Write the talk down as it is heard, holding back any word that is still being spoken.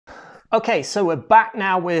Okay, so we're back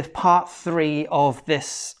now with part 3 of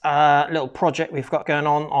this little project we've got going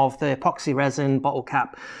on of the epoxy resin bottle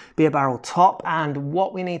cap beer barrel top. And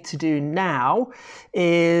what we need to do now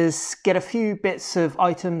is get a few bits of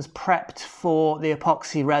items prepped for the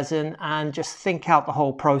epoxy resin and just think out the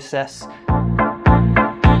whole process.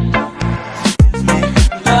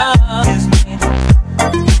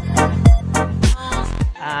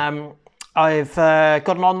 I've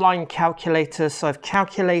got an online calculator, so I've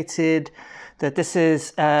calculated that this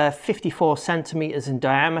is 54 centimeters in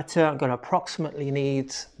diameter. I'm going to approximately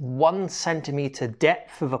need 1 centimeter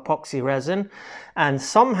depth of epoxy resin, and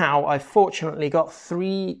somehow I've fortunately got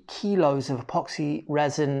 3 kilos of epoxy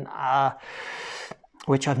resin,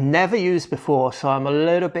 which I've never used before, so I'm a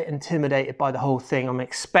little bit intimidated by the whole thing. I'm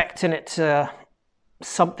expecting it to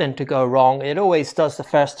something to go wrong. It always does the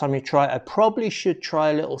first time you try it. I probably should try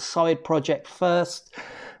a little side project first,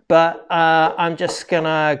 but I'm just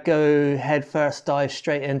gonna go head first, dive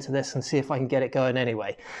straight into this and see if I can get it going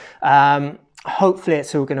anyway. Hopefully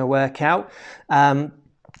it's all gonna work out. I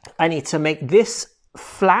need to make this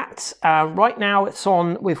flat. Right now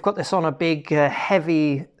we've got this on a big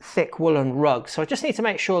heavy thick woolen rug, so I just need to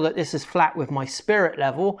make sure that this is flat with my spirit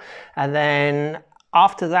level, and then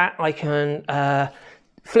after that I can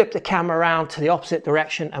flip the camera around to the opposite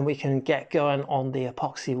direction and we can get going on the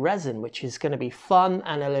epoxy resin, which is going to be fun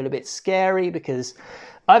and a little bit scary because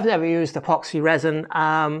I've never used epoxy resin,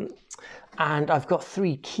 and I've got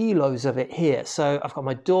 3 kilos of it here. So I've got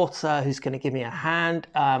my daughter who's going to give me a hand.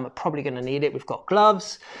 I'm probably going to need it. We've got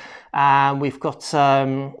gloves, we've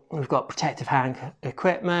got protective hand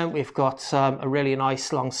equipment, we've got a really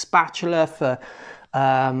nice long spatula for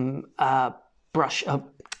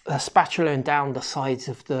spatulaing down the sides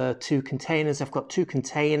of the 2 containers. I've got 2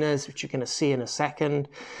 containers, which you're going to see in a second,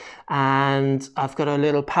 and I've got a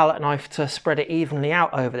little palette knife to spread it evenly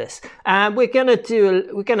out over this. And we're going to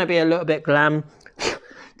be a little bit glam.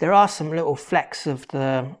 There are some little flecks of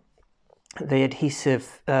the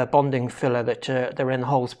adhesive bonding filler that they're in the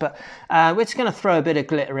holes, but we're just going to throw a bit of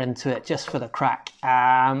glitter into it just for the crack.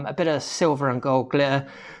 A bit of silver and gold glitter.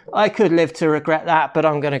 I could live to regret that, but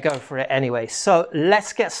I'm going to go for it anyway. So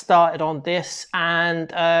let's get started on this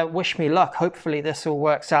and wish me luck. Hopefully this all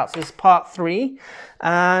works out. So this is part 3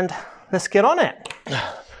 and let's get on it.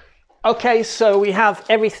 Okay, so we have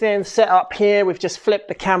everything set up here. We've just flipped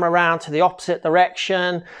the camera around to the opposite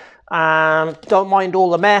direction. Don't mind all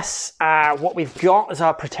the mess. What we've got is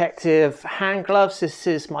our protective hand gloves. This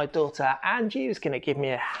is my daughter Angie who's going to give me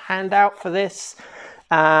a handout for this.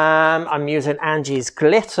 I'm using Angie's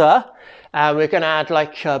glitter. We're going to add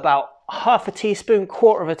like about half a teaspoon,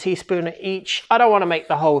 quarter of a teaspoon of each. I don't want to make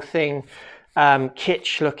the whole thing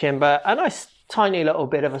kitsch looking, but a nice tiny little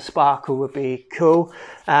bit of a sparkle would be cool.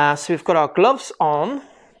 So we've got our gloves on.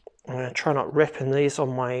 I'm going to try not ripping these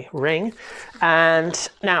on my ring. And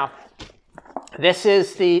now, this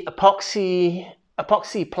is the epoxy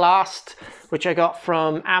plast, which I got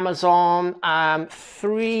from Amazon.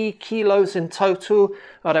 3 kilos in total,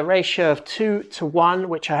 got a ratio of 2 to 1,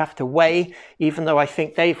 which I have to weigh, even though I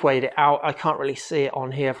think they've weighed it out. I can't really see it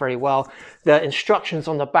on here very well. The instructions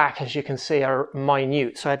on the back, as you can see, are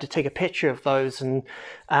minute, so I had to take a picture of those and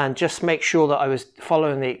just make sure that I was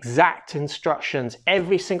following the exact instructions.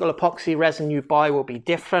 Every single epoxy resin you buy will be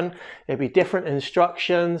different. There'll be different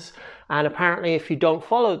instructions, and apparently if you don't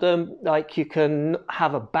follow them, like, you can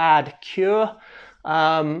have a bad cure,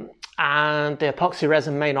 and the epoxy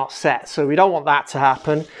resin may not set, so we don't want that to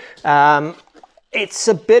happen. It's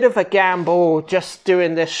a bit of a gamble just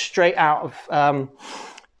doing this straight off the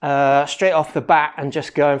bat and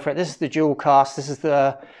just going for it. This is the dual cast. Is this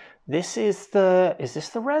the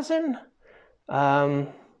resin?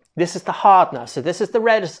 This is the hardener. So this is the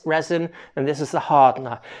resin and this is the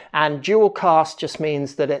hardener. And dual cast just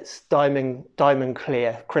means that it's diamond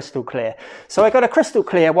clear, crystal clear. So I got a crystal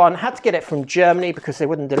clear one. Had to get it from Germany because they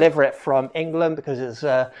wouldn't deliver it from England because it's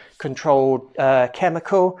a controlled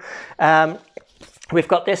chemical. We've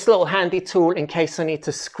got this little handy tool in case I need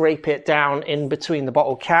to scrape it down in between the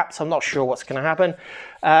bottle caps. I'm not sure what's going to happen.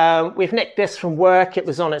 We've nicked this from work. It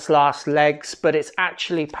was on its last legs, but it's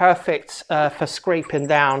actually perfect for scraping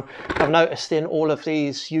down. I've noticed in all of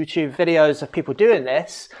these YouTube videos of people doing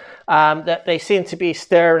this, that they seem to be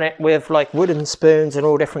stirring it with like wooden spoons and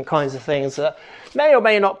all different kinds of things that may or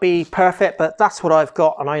may not be perfect, but that's what I've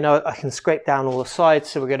got, and I know I can scrape down all the sides.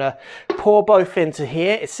 So we're going to pour both into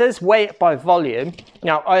here. It says weigh it by volume.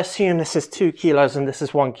 Now I assume this is 2 kilos and this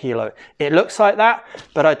is 1 kilo. It looks like that,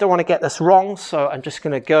 but I don't want to get this wrong, so I'm just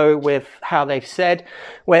going to go with how they've said.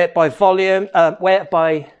 Weigh it by volume, weigh it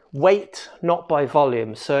by weight, not by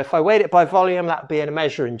volume. So if I weighed it by volume, that would be in a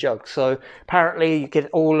measuring jug. So apparently you get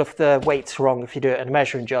all of the weights wrong if you do it in a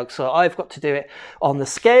measuring jug. So I've got to do it on the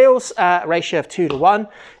scales, ratio of 2 to 1.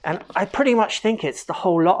 And I pretty much think it's the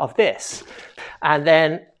whole lot of this. And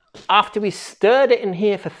then after we stirred it in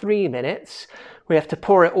here for 3 minutes, we have to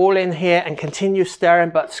pour it all in here and continue stirring,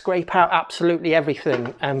 but scrape out absolutely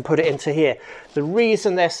everything and put it into here. The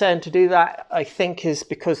reason they're saying to do that, I think, is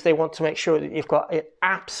because they want to make sure that you've got it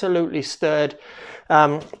absolutely stirred.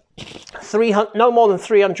 No more than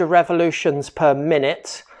 300 revolutions per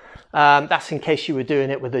minute. That's in case you were doing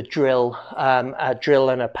it with a drill and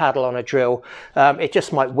a paddle on a drill. It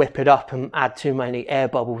just might whip it up and add too many air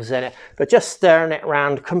bubbles in it. But just stirring it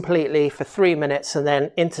around completely for 3 minutes and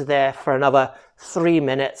then into there for another 3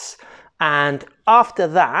 minutes. And after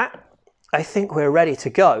that, I think we're ready to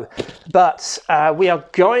go. But we are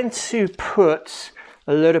going to put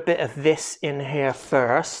a little bit of this in here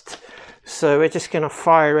first. So we're just going to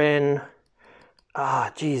fire in,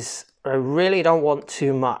 geez, I really don't want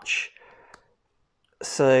too much.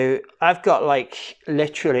 So I've got like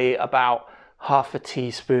literally about half a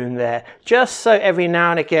teaspoon there, just so every now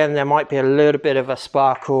and again there might be a little bit of a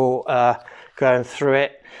sparkle going through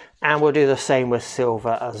it. And we'll do the same with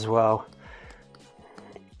silver as well.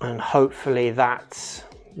 And hopefully that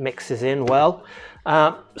mixes in well.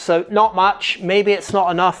 So not much, maybe it's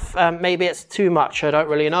not enough, maybe it's too much. I don't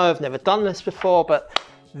really know, I've never done this before, but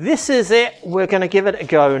this is it. We're gonna give it a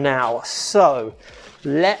go now. So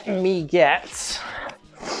let me get,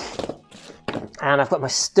 and I've got my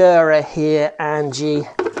stirrer here, Angie,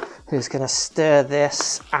 who's gonna stir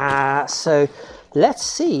this. So let's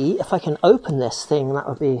see if I can open this thing, that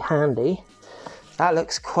would be handy. That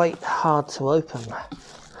looks quite hard to open.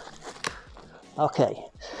 Okay,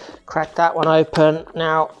 crack that one open.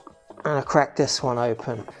 Now I'm gonna crack this one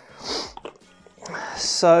open.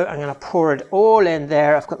 So I'm going to pour it all in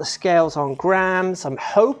there. I've got the scales on grams. I'm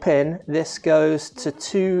hoping this goes to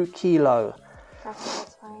 2 kilo.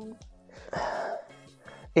 That's fine.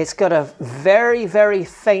 It's got a very, very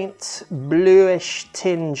faint bluish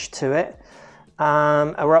tinge to it.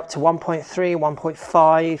 We're up to 1.3,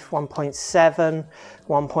 1.5, 1.7,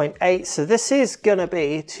 1.8. So this is going to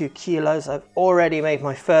be 2 kilos. I've already made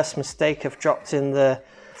my first mistake. I've dropped in the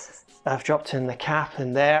cap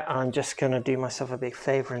in there. I'm just going to do myself a big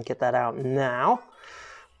favor and get that out now.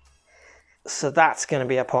 So that's going to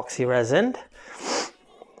be epoxy resin.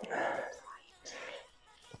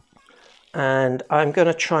 And I'm going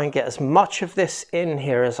to try and get as much of this in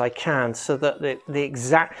here as I can so that the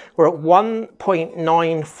exact, we're at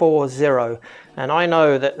 1.940, and I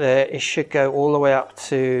know that it should go all the way up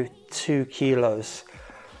to 2 kilos.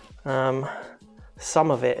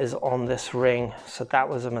 Some of it is on this ring, so that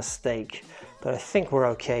was a mistake, but I think we're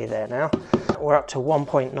okay there now. We're up to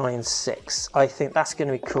 1.96. I think that's going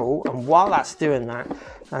to be cool, and while that's doing that,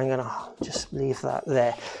 I'm going to just leave that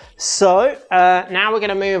there. So now we're going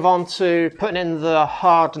to move on to putting in the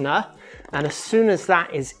hardener, and as soon as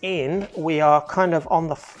that is in, we are kind of on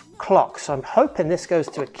the clock. So I'm hoping this goes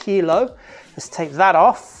to 1 kilo. Let's take that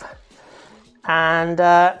off, and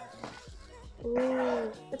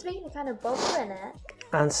ooh, it's making a kind of bubble in it.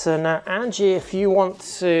 And so now, Angie, if you want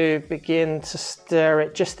to begin to stir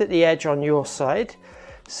it just at the edge on your side,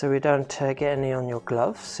 so we don't get any on your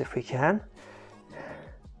gloves, if we can.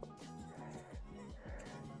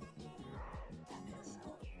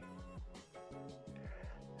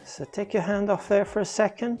 So take your hand off there for a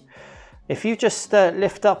second. If you just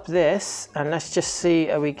lift up this, and let's just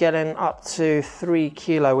see, are we getting up to 3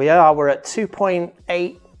 kilo? We are, we're at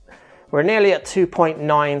 2.8. We're nearly at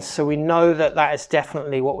 2.9, so we know that that is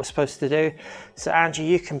definitely what we're supposed to do. So Angie,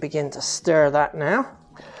 you can begin to stir that now.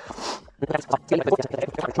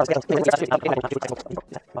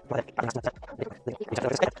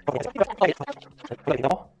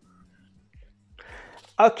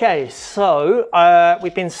 Okay, so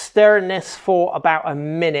we've been stirring this for about a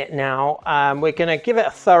minute now. We're going to give it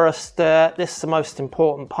a thorough stir. This is the most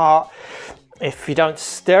important part. If you don't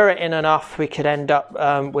stir it in enough, we could end up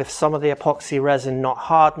with some of the epoxy resin not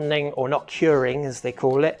hardening or not curing, as they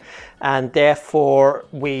call it, and therefore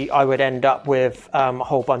I would end up with a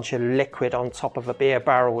whole bunch of liquid on top of a beer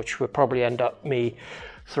barrel, which would probably end up me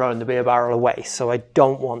throwing the beer barrel away. So I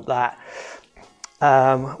don't want that.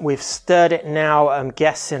 We've stirred it now, I'm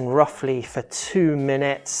guessing roughly for 2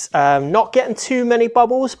 minutes. Not getting too many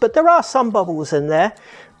bubbles, but there are some bubbles in there.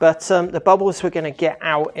 But the bubbles we're going to get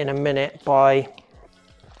out in a minute by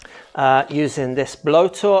using this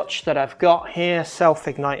blowtorch that I've got here,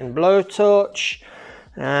 self-igniting blowtorch.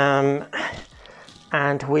 And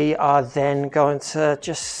we are then going to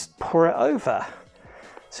just pour it over.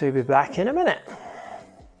 So we'll be back in a minute.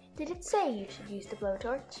 Did it say you should use the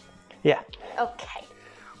blowtorch? Yeah. Okay.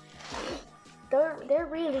 They're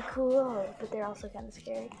really cool, but they're also kind of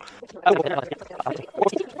scary.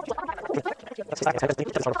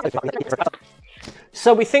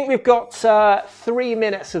 So we think we've got 3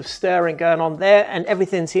 minutes of stirring going on there, and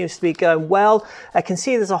everything seems to be going well. I can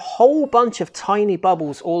see there's a whole bunch of tiny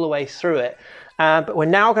bubbles all the way through it. But we're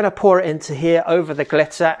now going to pour it into here over the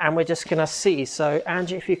glitter, and we're just going to see. So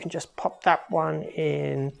Angie, if you can just pop that one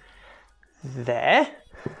in there.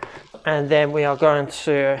 And then we are going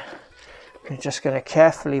to, we're just going to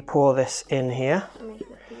carefully pour this in here.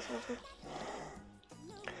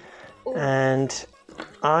 And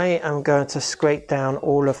I am going to scrape down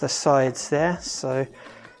all of the sides there. So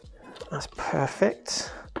that's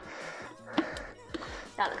perfect.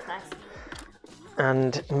 That looks nice.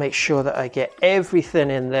 And make sure that I get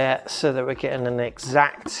everything in there so that we're getting an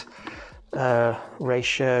exact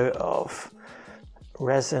ratio of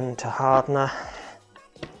resin to hardener.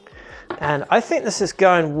 And I think this is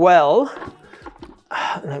going well.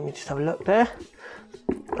 Let me just have a look there.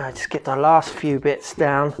 I just get the last few bits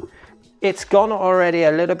down. It's gone already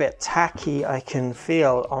a little bit tacky, I can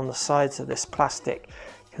feel on the sides of this plastic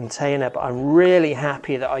container, but I'm really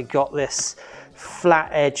happy that I got this flat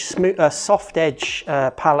edge, soft edge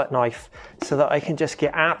palette knife so that I can just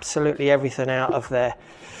get absolutely everything out of there.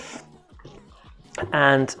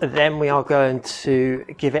 And then we are going to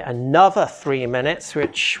give it another 3 minutes,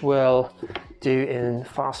 which we'll do in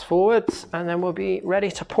fast forwards, and then we'll be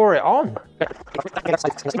ready to pour it on.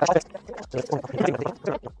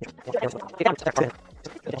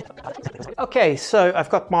 Okay, so I've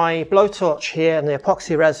got my blowtorch here and the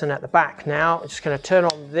epoxy resin at the back now. I'm just going to turn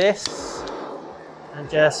on this and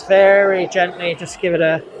just very gently just give it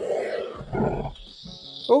a...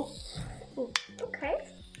 Oh. Okay.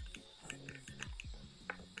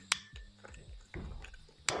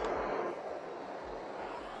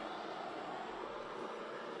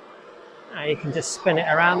 Now you can just spin it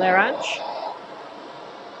around there, Ange.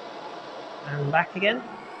 And back again.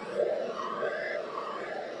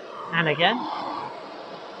 And again.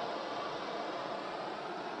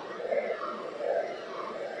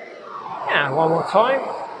 And one more time.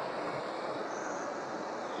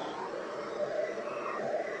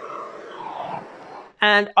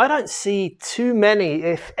 And I don't see too many,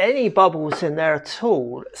 if any, bubbles in there at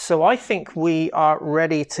all. So I think we are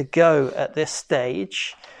ready to go at this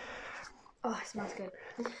stage. Oh, it smells good.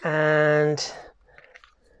 And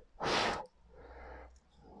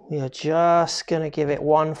you're just going to give it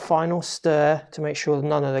one final stir to make sure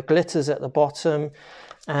none of the glitter's at the bottom.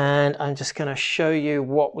 And I'm just going to show you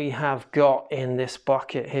what we have got in this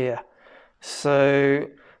bucket here. So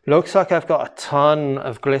looks like I've got a ton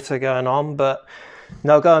of glitter going on, but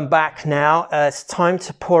no going back now. It's time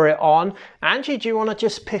to pour it on. Angie, do you want to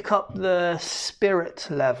just pick up the spirit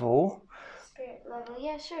level? Spirit level,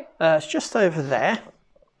 yeah, sure. It's just over there.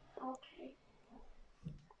 Okay.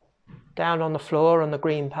 Down on the floor on the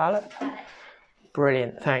green palette.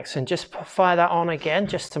 Brilliant, thanks. And just fire that on again,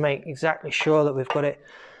 just to make exactly sure that we've got it.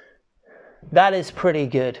 That is pretty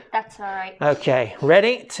good. That's all right. Okay,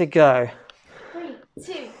 ready to go. 3,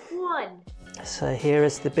 2, 1. So here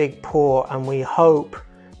is the big pour, and we hope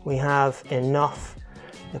we have enough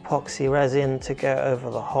epoxy resin to go over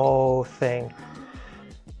the whole thing.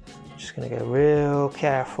 Just going to go real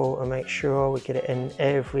careful and make sure we get it in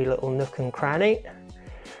every little nook and cranny.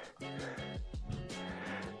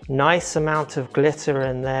 Nice amount of glitter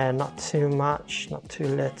in there, not too much, not too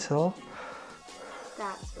little.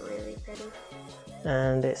 That's really pretty.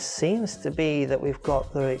 And it seems to be that we've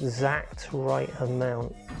got the exact right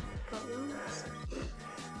amount.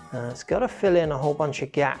 It's got to fill in a whole bunch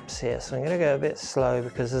of gaps here, so I'm going to go a bit slow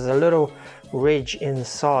because there's a little ridge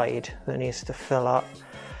inside that needs to fill up.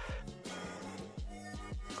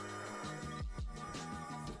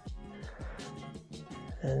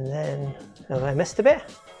 And then, have I missed a bit?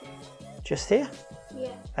 Just here?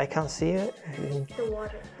 Yeah. I can't see it. The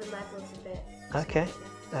water, the level's a bit. Okay,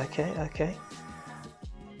 okay.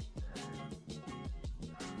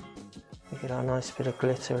 We get our nice bit of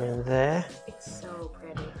glitter in there. It's so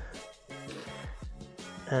pretty.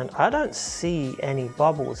 And I don't see any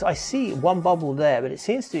bubbles. I see one bubble there, but it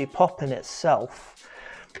seems to be popping itself.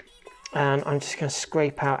 And I'm just going to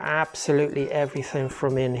scrape out absolutely everything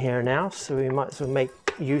from in here now. So we might as well make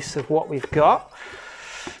use of what we've got.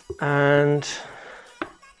 And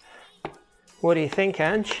what do you think,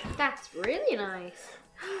 Ange? That's really nice.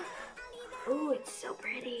 Oh, it's so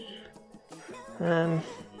pretty.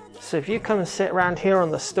 So if you come and sit around here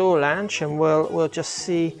on the stool, Ange, and we'll just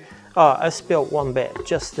see Oh, I spilled one bit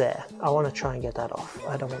just there. I want to try and get that off.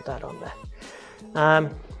 I don't want that on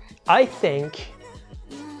there. I think,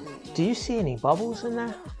 do you see any bubbles in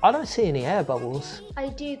there? I don't see any air bubbles. I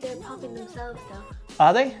do. They're popping themselves though.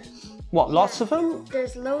 Are they? What, lots of them?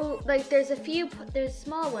 There's there's a few, there's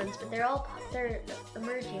small ones, but they're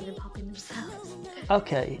emerging and popping themselves.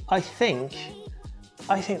 Okay, I think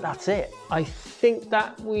that's it. I think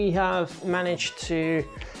that we have managed to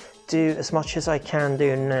do as much as I can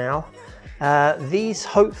do now. These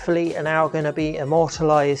hopefully are now going to be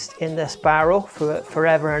immortalized in this barrel for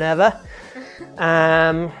forever and ever.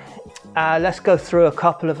 Let's go through a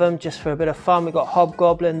couple of them just for a bit of fun. We've got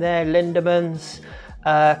Hobgoblin there, Lindemans,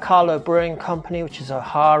 Kaale Brewing Company, which is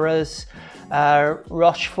O'Hara's,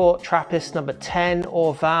 Rochefort Trappist number 10,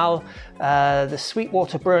 Orval, the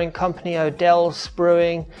Sweetwater Brewing Company, Odell's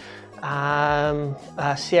Brewing,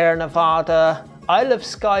 Sierra Nevada, Isle of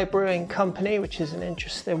Skye Brewing Company, which is an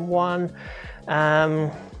interesting one.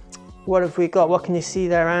 What have we got? What can you see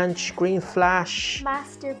there, Ange? Green Flash.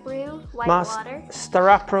 Master Brew, Whitewater.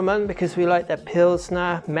 Starapraman, because we like their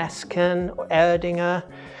Pilsner, Mesken, Erdinger.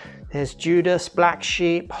 There's Judas, Black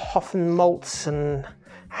Sheep, Hoffenmalz and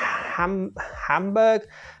Hamburg,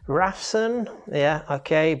 Rafson. Yeah,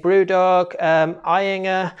 okay. Brewdog,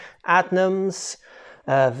 Eyinger, Adnams,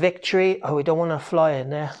 Victory. Oh, we don't want a fly in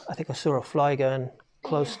there. I think I saw a fly going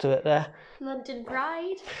close to it there. London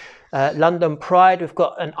Pride. London Pride. We've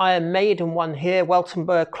got an Iron Maiden one here.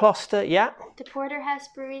 Weltenberg Kloster. Yeah. The Porterhouse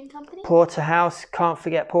Brewing Company. Porterhouse. Can't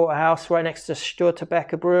forget Porterhouse. Right next to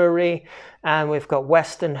Stortebeker Brewery. And we've got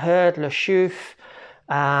Western Herd, Le Chouffe.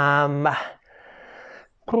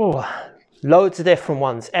 Loads of different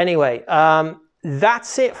ones. Anyway,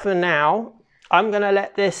 that's it for now. I'm going to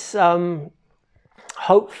let this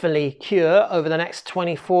hopefully cure over the next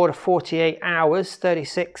 24 to 48 hours,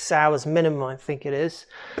 36 hours minimum, I think it is.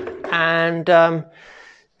 And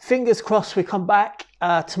fingers crossed we come back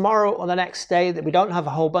tomorrow or the next day that we don't have a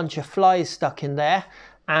whole bunch of flies stuck in there.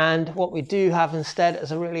 And what we do have instead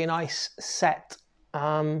is a really nice set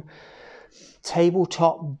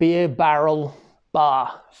tabletop beer barrel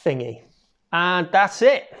bar thingy. And that's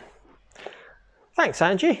it. Thanks,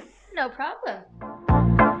 Angie. No problem.